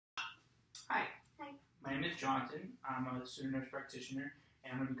Hi. Hi. My name is Jonathan. I'm a student nurse practitioner,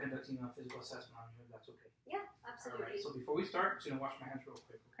 and I'm going to be conducting a physical assessment on you, if that's okay. Yeah, absolutely. All right, so before we start, I'm just going to wash my hands real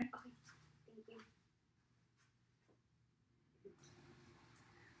quick, okay? Okay, thank you.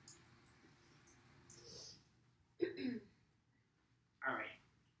 All right.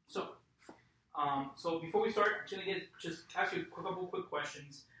 So before we start, I'm just going to ask you a couple quick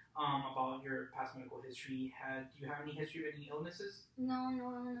questions about your past medical history. Do you have any history of any illnesses? No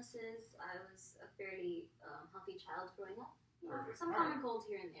illnesses. I was a fairly healthy child growing up. Perfect. Some common colds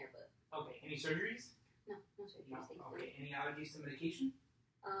here and there, but Okay. Any surgeries? no surgeries. No. Thankfully. Okay. Any allergies to medication?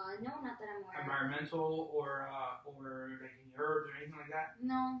 No, not that I'm aware of. Environmental or like any herbs or anything like that?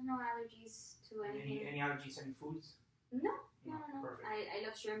 No allergies to anything. Any allergies to any foods? No. Perfect. I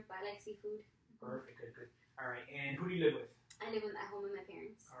love shrimp. I like seafood. Perfect. Good. All right. And who do you live with? I live at home with my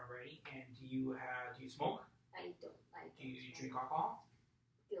parents. Alrighty. And do you smoke? I don't. Do you drink alcohol?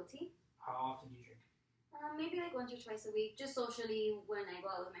 Guilty. How often do you drink? Maybe like once or twice a week, just socially when I go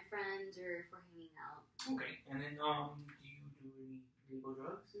out with my friends or for hanging out. Okay. And then do you do any illegal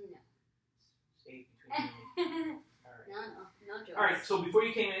drugs? No. Stay between you. Alright. No drugs. Alright, so before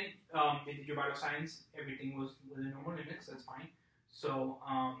you came in, they did your vital signs. Everything was within normal limits. That's fine. So,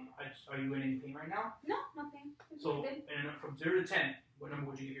 are you in any pain right now? No pain. So, Good. and from 0 to 10, what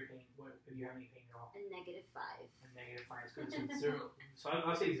number would you give your pain? If you have any pain at all? A -5. A -5 is good. So it's 0. So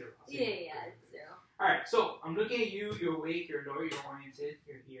I'll say 0. Yeah, it's 0. Alright, so I'm looking at you. You're awake. You're lower. You're oriented.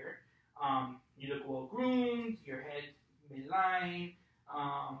 You're here. You look well groomed. Your head midline.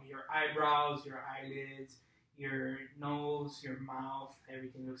 Your eyebrows, your eyelids, your nose, your mouth.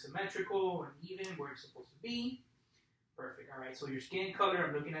 Everything looks symmetrical and even where it's supposed to be. Perfect. All right. So your skin color,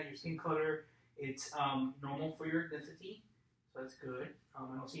 I'm looking at your skin color. It's normal for your ethnicity, so that's good. I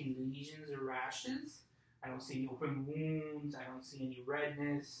don't see any lesions or rashes. I don't see any open wounds. I don't see any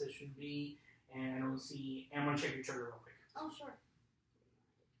redness. There should be, and I don't see. And I'm gonna check your trigger real quick. Oh, sure.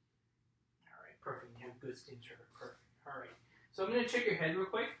 All right. Perfect. You have good skin trigger. Perfect. All right. So I'm gonna check your head real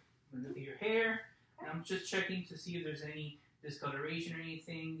quick. I'm gonna look at your hair, and I'm just checking to see if there's any discoloration or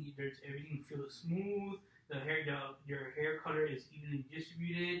anything. Everything feels smooth. Your hair color is evenly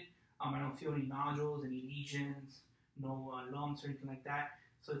distributed. I don't feel any nodules, any lesions, no lumps or anything like that.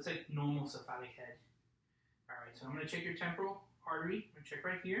 So it's like normal cephalic head. All right, so I'm gonna check your temporal artery. I'm gonna check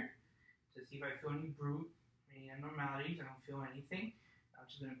right here to see if I feel any any abnormalities. I don't feel anything. I'm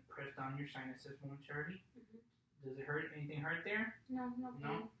just gonna press down your sinuses momentarily. Does it hurt? Anything hurt there? No pain.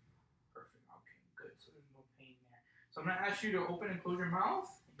 No? Perfect. Okay, good. So there's no pain there. So I'm gonna ask you to open and close your mouth.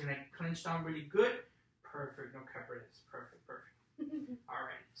 You're gonna clench down really good. Perfect. No coverage. Perfect. All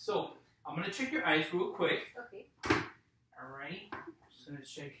right. So I'm gonna check your eyes real quick. Okay. All right. Just gonna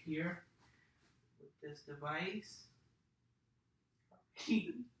check here with this device.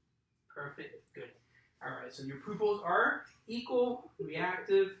 Perfect. Good. All right. So your pupils are equal,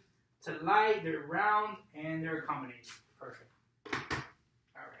 reactive to light. They're round and they're accommodating. Perfect.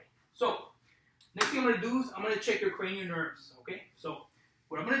 All right. So next thing I'm gonna do is I'm gonna check your cranial nerves. Okay. So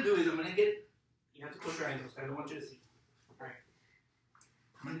what I'm gonna do is I'm gonna get. You have to close your eyes, I don't want you to see. Alright.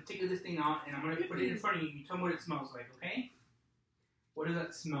 I'm going to take this thing out and I'm going to put it in front of you. You tell me what it smells like, okay? What does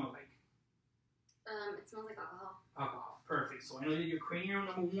that smell like? It smells like alcohol. Alcohol. Perfect. So I know that your cranial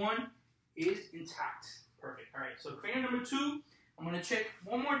number 1 is intact. Perfect. Alright, so cranial number 2, I'm going to check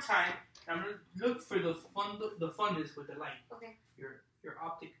one more time. And I'm going to look for the fundus with the light. Okay. Your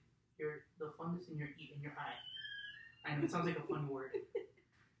optic, the fundus in your eye. I know it sounds like a fun word.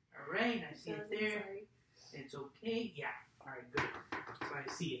 Alright, I see it there. Sorry. It's okay. Yeah. Alright, good. So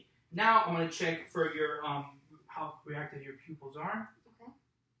I see it. Now I'm gonna check for your how reactive your pupils are. Okay.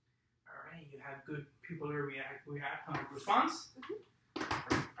 Alright, you have good pupillary response.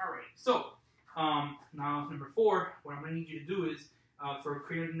 Alright, so now number 4, what I'm gonna need you to do is for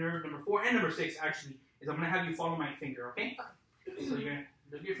cranial nerve number 4 and number 6 actually is I'm gonna have you follow my finger, okay? So you're gonna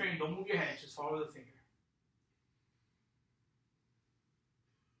look at your finger, don't move your head, just follow the finger.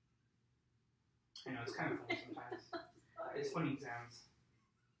 I know, it's kind of funny sometimes. It's funny exams.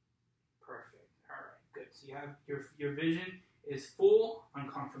 Perfect. Alright, good. So you have your vision is full on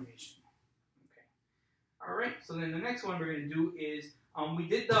confirmation. Okay. Alright, so then the next one we're going to do is, we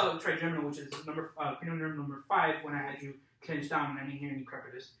did the trigeminal, which is cranial nerve number 5 when I had you clench down and I didn't hear any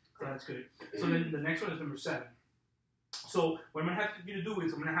crepitus. So that's good. So then the next one is number 7. So what I'm going to have you to do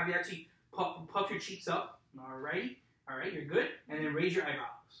is I'm going to have you actually puff your cheeks up. Alright, you're good. And then raise your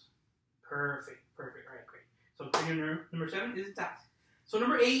eyebrows. Perfect. All right, great. So cranial nerve number 7 is intact. So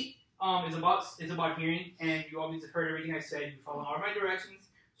number 8 is about hearing, and you obviously heard everything I said. You follow all my directions,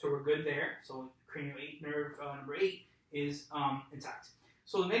 so we're good there. So cranial nerve number 8 is intact.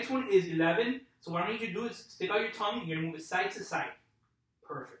 So the next one is 11. So what I need you to do is stick out your tongue. You're going to move it side to side.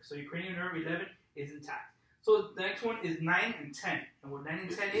 Perfect. So your cranial nerve 11 is intact. So the next one is 9 and 10. And what 9 and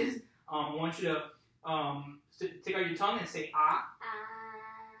 10 is, I want you to stick out your tongue and say ah.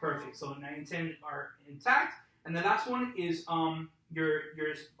 Perfect. So 9 and 10 are intact. And the last one is your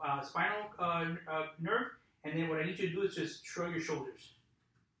spinal nerve. And then what I need you to do is just shrug your shoulders.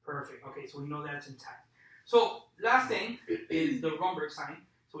 Perfect. Okay, so we know that's intact. So last thing is the Romberg sign.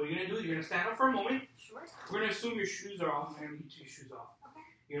 So what you're going to do is you're going to stand up for a moment. Sure. We're going to assume your shoes are off. I'm going to get your shoes off. Okay.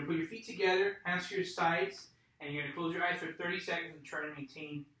 You're going to put your feet together, hands to your sides, and you're going to close your eyes for 30 seconds and try to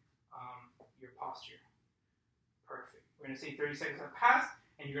maintain your posture. Perfect. We're going to say 30 seconds have passed,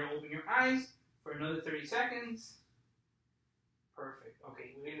 and you're going to open your eyes for another 30 seconds. Perfect.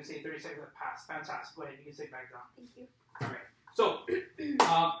 Okay, we're going to say 30 seconds have passed. Fantastic. Go ahead. You can sit back down. Thank you. All right. So,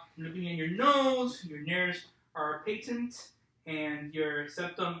 looking at your nose, your nerves are patent, and your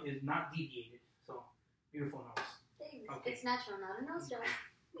septum is not deviated. So, beautiful nose. Thanks. Okay. It's natural, not a nose job.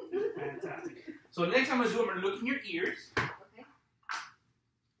 Fantastic. So, next I'm going to look in your ears. Okay.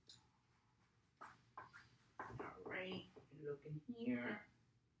 All right. Look in here.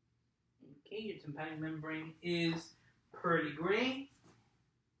 Okay, your tympanic membrane is pearly gray.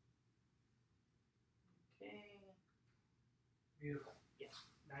 Okay. Beautiful. Yes.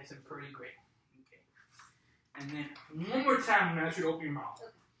 Nice and pearly gray. Okay. And then one more time, I'm going to ask you to open your mouth.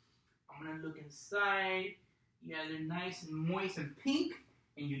 Okay. I'm going to look inside. Yeah, they're nice and moist and pink.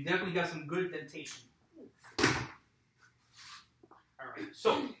 And you definitely got some good dentation. All right.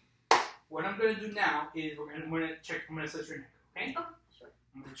 So, what I'm going to do now is I'm going to assess your neck. Okay? Oh, sure.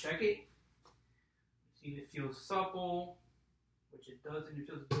 I'm going to check it. See if it feels supple, which it does, and it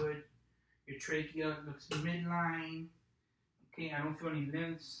feels good. Your trachea looks midline. Okay, I don't feel any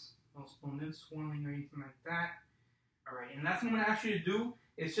lymphs, no lymph swelling or anything like that. All right, and that's what I'm going to ask you to do.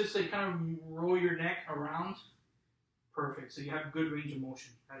 Is just like kind of roll your neck around. Perfect. So you have good range of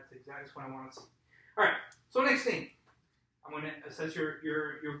motion. That's exactly what I want to see. All right. So next thing, I'm going to assess your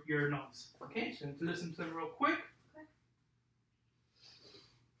nose. Okay. So listen to it real quick. Okay.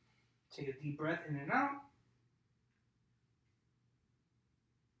 Take a deep breath in and out.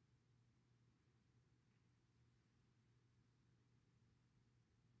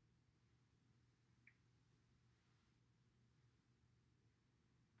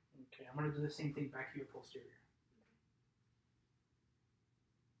 Okay, I'm going to do the same thing back to your posterior.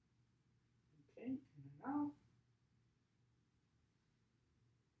 Okay, in and out.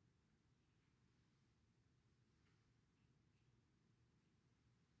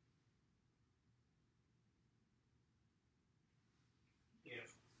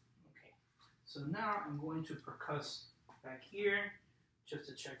 Beautiful. Okay, so now I'm going to percuss back here just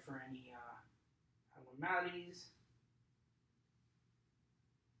to check for any abnormalities.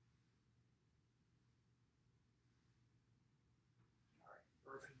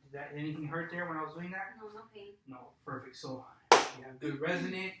 Did anything hurt there when I was doing that? No, no pain. No, perfect. So you have good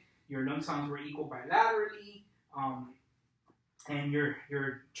resonant. Your lung sounds were equal bilaterally, and your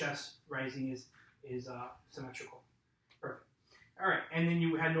chest rising is symmetrical. Perfect. All right, and then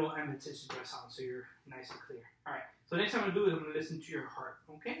you had no adventitious breath sound, so you're nice and clear. All right. So next I'm gonna do is I'm gonna listen to your heart.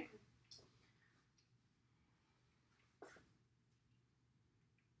 Okay.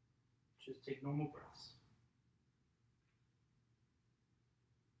 Just take normal breaths.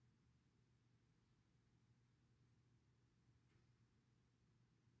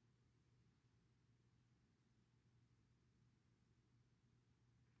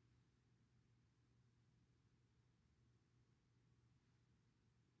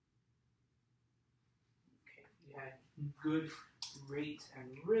 You had good rate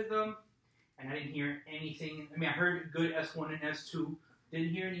and rhythm, and I didn't hear anything. I mean, I heard good S1 and S2. Didn't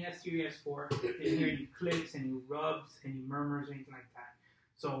hear any S3, S4. Didn't hear any clicks, any rubs, any murmurs, anything like that.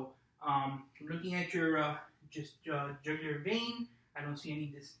 So, looking at your jugular vein, I don't see any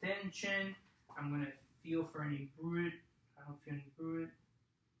distension. I'm going to feel for any bruit. I don't feel any bruit.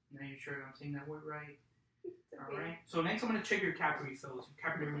 Now you're sure I'm saying that word right? All right. So next I'm going to check your capillary fills.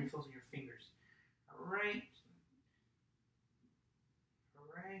 Your capillary refills in your fingers. All right.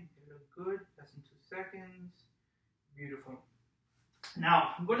 Alright, they look good. That's in 2 seconds. Beautiful.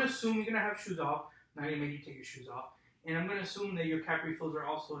 Now, I'm going to assume you're going to have shoes off. I'm not going to make you take your shoes off. And I'm going to assume that your capillary fills are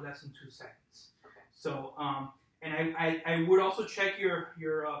also less than 2 seconds. Okay. So, and I would also check your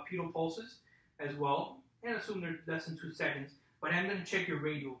pedal pulses as well. And assume they're less than 2 seconds. But I'm going to check your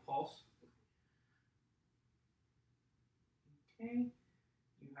radial pulse. Okay.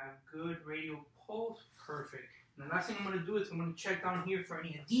 You have good radial pulse. Perfect. And the last thing I'm going to do is I'm going to check down here for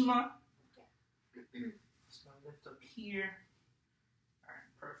any edema. Okay. So I'll lift up here. All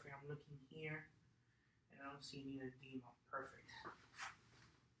Perfect. I'm looking here, and I don't see any edema. Perfect.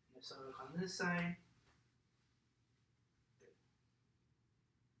 Let's look on this side. Good.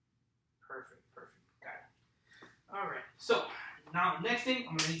 Perfect. Perfect. Got it. All right. So now, next thing,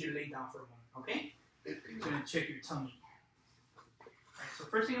 I'm gonna need you to lay down for a moment. Okay? I'm gonna check your tummy. All right. So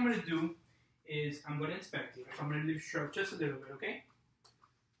first thing I'm gonna do is I'm gonna inspect you. So I'm gonna lift you up just a little bit. Okay?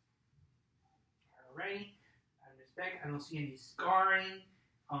 Alrighty. I don't see any scarring.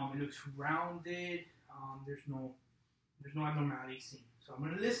 It looks rounded. There's no abnormality seen. So I'm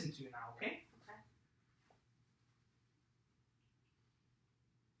gonna listen to you now, okay? Okay.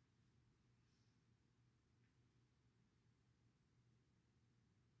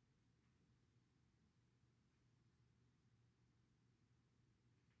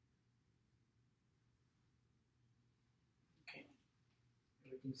 Okay.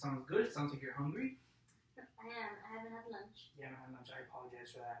 Everything sounds good. It sounds like you're hungry. I am. I haven't had lunch. Yeah, I haven't had lunch. I apologize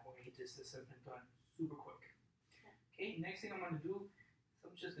for that. We're gonna get this has been done super quick. Okay, next thing I'm gonna do is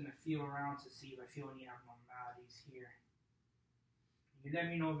I'm just gonna feel around to see if I feel any abnormalities here. You let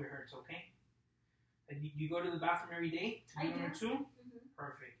me know if it hurts, okay? And you go to the bathroom every day? I do. Or two? Mm-hmm.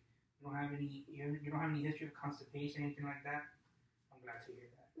 Perfect. You don't have any history of constipation, anything like that? I'm glad to hear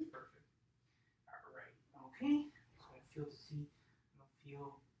that. Perfect. Alright. Okay. So I feel to see.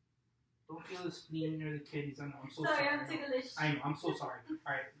 Don't feel the spleen or the kidneys. I'm so sorry. I'm ticklish. I know, I'm so sorry.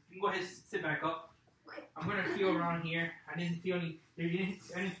 Alright, you can go ahead and sit back up. Okay. I'm gonna feel around here. I didn't feel any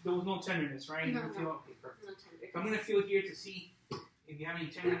there was no tenderness, right? You didn't feel okay, perfect. No tenderness. So I'm gonna feel here to see if you have any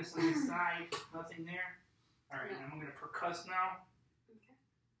tenderness on this side. Nothing there. Alright, and I'm gonna percuss now. Okay.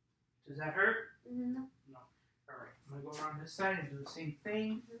 Does that hurt? No. No. Alright, I'm gonna go around this side and do the same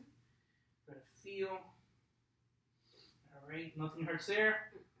thing. Gonna feel. Alright, nothing hurts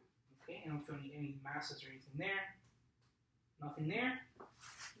there. Okay, I don't feel any masses or anything there. Nothing there?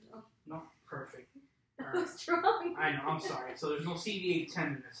 No. No? Perfect. That was strong. I know, I'm sorry. So there's no CVA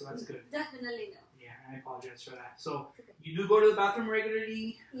tenderness, so that's good. Definitely no. Yeah, I apologize for that. So Okay. you do go to the bathroom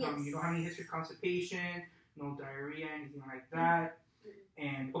regularly. Yes. You don't have any history of constipation, no diarrhea, anything like that.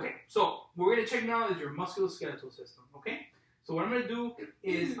 And okay, so what we're gonna check now is your musculoskeletal system. Okay, so what I'm gonna do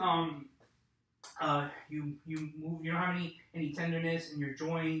is you move. You don't have any tenderness in your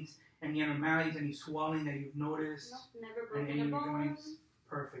joints, any abnormalities, any swelling that you've noticed. Nope, never And broken a bone.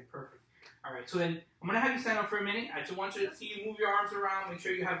 Perfect, perfect. All right, so then I'm gonna have you stand up for a minute. I just want you to see you move your arms around. Make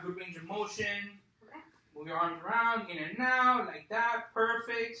sure you have good range of motion. Okay. Move your arms around, in and out, like that.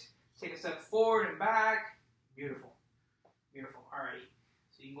 Perfect. Take a step forward and back. Beautiful, beautiful. All right.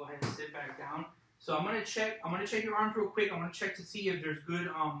 So you can go ahead and sit back down. So I'm gonna check your arms real quick. I'm gonna check to see if there's good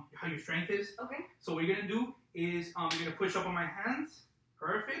how your strength is. Okay. So what you're gonna do is you're gonna push up on my hands.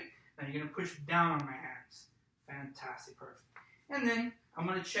 Perfect. Then you're gonna push down on my hands. Fantastic. Perfect. And then I'm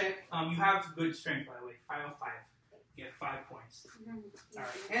gonna check. You have good strength, by the way. 5 of 5. You get 5 points. Mm-hmm. All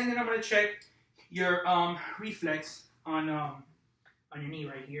right. And then I'm gonna check your reflex on your knee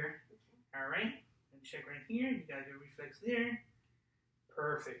right here. All right. And check right here. You got your reflex there.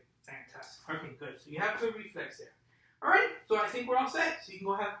 Perfect. Fantastic. Okay, good. So you have good reflex there. All right. So I think we're all set. So you can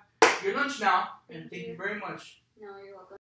go have your lunch now. And thank you very much. No, you're welcome.